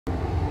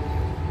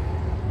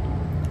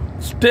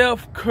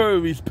Steph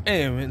Curry's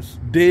parents,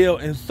 Dale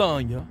and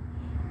Sonya,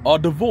 are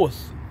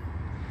divorcing.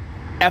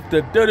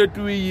 After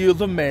 33 years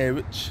of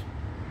marriage,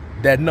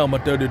 that number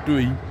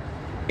 33,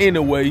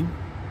 anyway,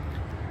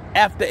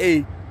 after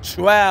a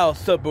trial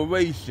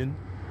separation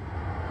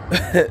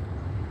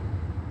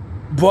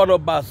brought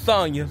up by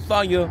Sonya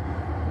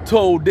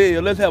told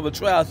Dale, let's have a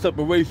trial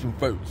separation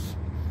first.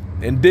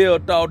 And Dale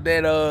thought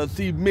that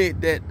she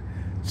meant that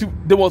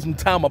there was some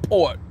time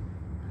apart,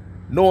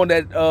 knowing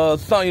that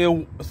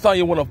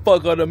Sonya want to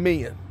fuck other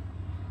men.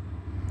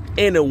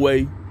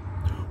 Anyway,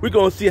 we're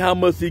going to see how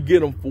much he get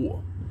them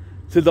for.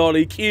 Since all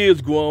these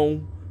kids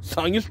grown,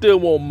 Sonya still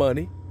want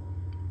money.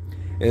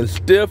 And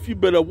Steph, you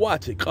better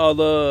watch it,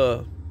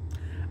 because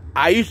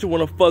Aisha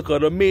want to fuck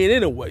other men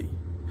anyway.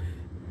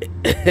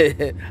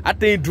 I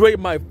think Drake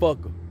might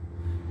fuck her.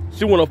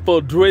 She want to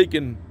fuck Drake,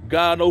 and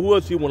God know who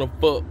else she want to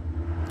fuck.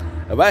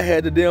 If I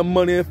had the damn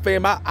money and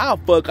fame, I'll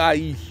fuck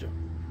Aisha.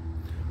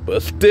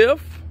 But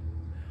Steph,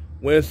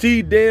 when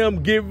she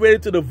damn get ready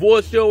to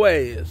divorce your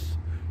ass,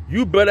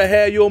 you better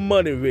have your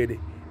money ready.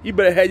 You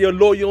better have your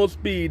lawyer on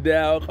speed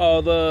dial,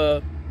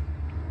 because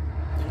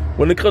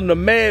when it comes to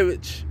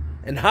marriage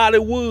in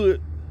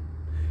Hollywood,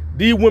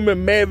 these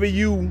women marry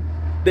you,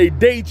 they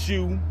date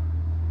you,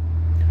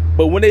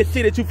 but when they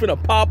see that you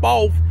finna pop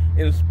off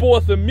in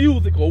sports and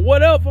music or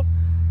whatever,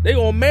 they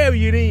gonna marry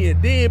you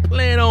then. They ain't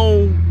plan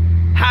on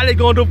how they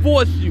gonna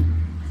divorce you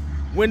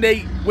when they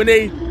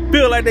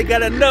feel like they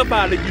got enough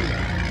out of you.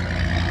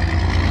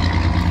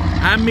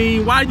 I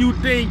mean, why you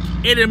think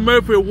Eddie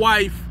Murphy's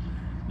wife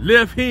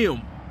left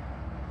him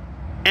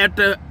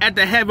after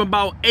having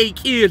about 8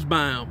 kids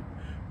by him?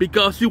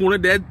 Because she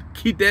wanted to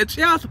keep that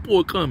child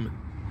support coming.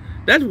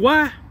 That's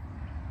why.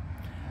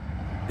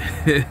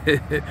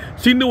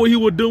 She knew what he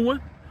was doing.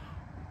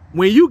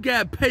 When you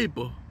got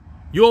paper,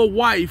 your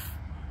wife,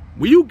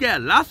 when you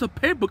got lots of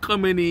paper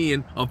coming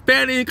in, a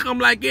fat income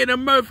like Eddie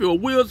Murphy or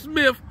Will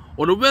Smith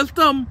or the rest of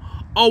them,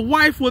 a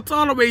wife will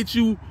tolerate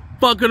you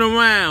fucking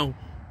around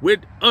with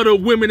other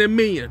women and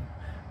men.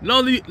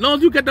 Long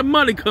as you got the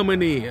money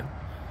coming in.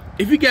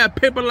 If you got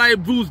paper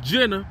like Bruce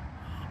Jenner,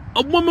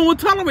 a woman will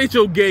tolerate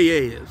your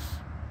gay ass.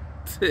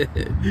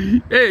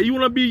 Hey, you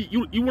wanna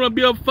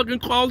be a fucking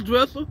cross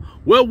dresser,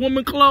 wear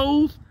woman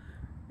clothes,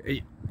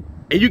 and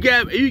you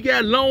got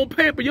long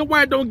paper. Your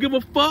wife don't give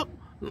a fuck.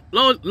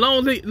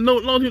 Long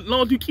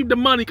as you keep the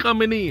money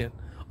coming in,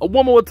 a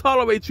woman will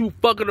tolerate you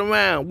fucking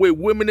around with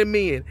women and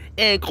men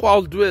and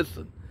cross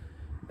dressing.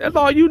 That's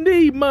all you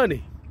need,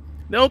 money.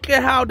 They don't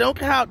care how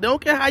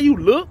you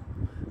look.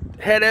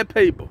 Have that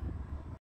paper.